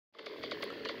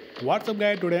What's up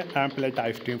guys, today I'm playing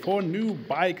Xtreme for new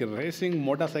bike racing,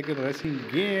 motorcycle racing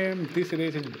game. This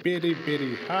race is very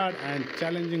hard and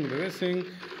challenging racing.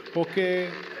 Okay,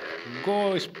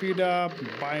 go speed up,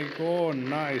 bike, oh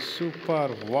nice, super,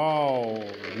 wow,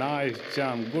 nice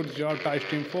jump, good job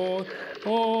Xtreme 4.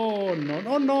 Oh no,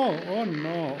 oh no, oh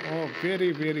no, oh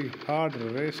very hard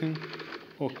racing.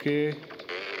 Okay,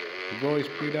 go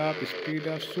speed up,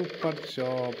 super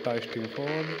job Xtreme 4.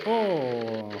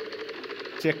 Oh,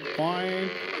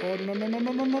 checkpoint. Oh no,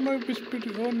 speed.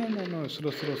 Oh no,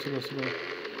 slow.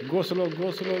 Go slow.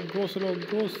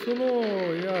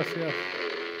 Yes.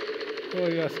 Oh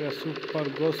yes, super.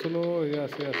 Go slow.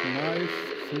 Yes, nice,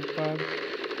 super.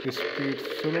 Speed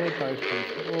slow, tight speed.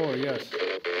 Oh yes,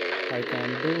 I can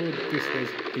do this. Is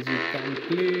easy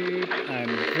complete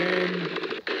and win.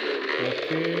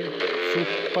 Okay,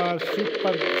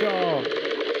 super job.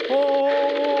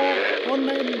 Oh no, no.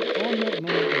 Oh no,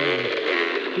 yes.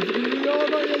 No.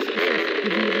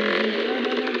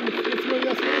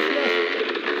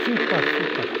 Super.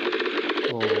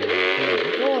 Oh, very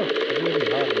good. Very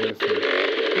hard racing.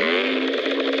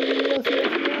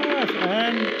 Yes.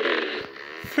 And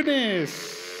finish.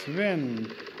 Win.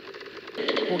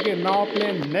 Okay, now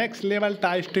play next level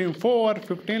Xtreme 4,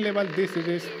 15 level. This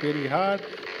is very hard.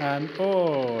 And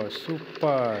oh,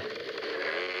 super.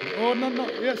 Oh no.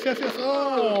 Yes.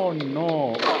 Oh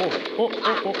no. Oh.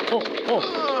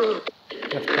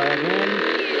 Let's try again.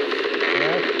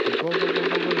 Yes. Go.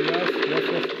 Yes. I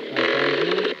can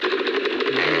do.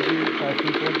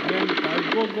 Easy. Again.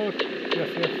 Go. Yes.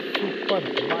 Super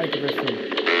bike racing.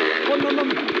 Oh no.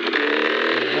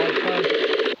 Water.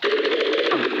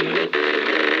 Okay.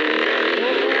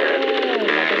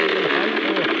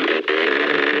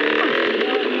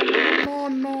 Oh,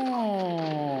 no.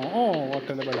 Oh,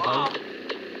 water level high.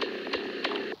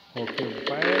 Okay,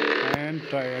 back and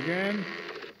try again.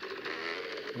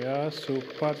 Yes,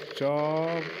 super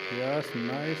job. Yes,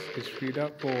 nice. Speed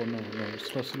up. Oh no.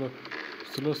 Slow.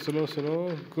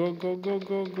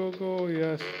 Go.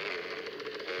 Yes.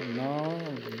 No.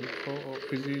 Oh,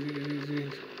 easy.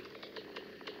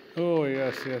 Oh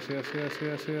yes.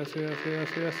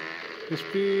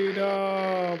 Speed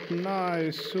up.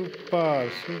 Nice. Super.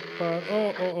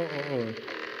 Oh.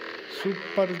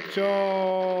 Super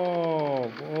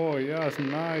job. Oh yes,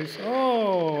 nice.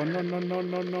 Oh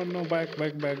no. Back.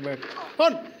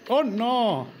 Oh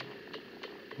no.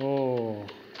 Oh.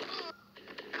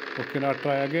 Okay, now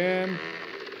try again.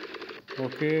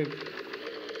 Okay.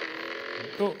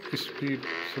 Oh, speed.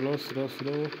 Slow.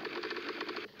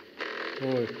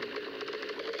 Oh.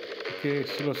 Okay,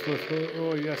 slow.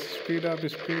 Oh yes, speed up.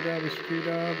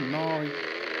 No.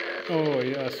 Oh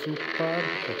yes, super.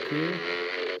 Okay.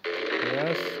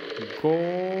 Yes, go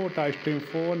Xtreme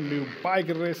 4 new bike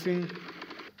racing.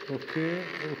 Okay,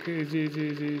 easy.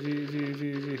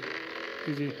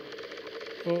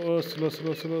 Oh, slow.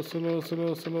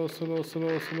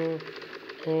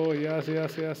 Oh yes.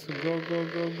 Go.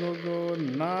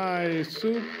 Nice,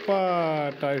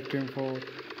 super Xtreme 4.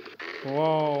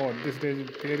 Wow, this day is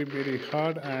very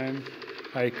hard and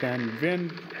I can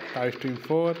win Xtreme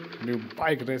 4 new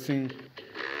bike racing,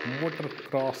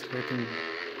 motocross racing.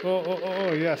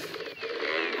 Oh, yes.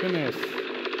 Finish.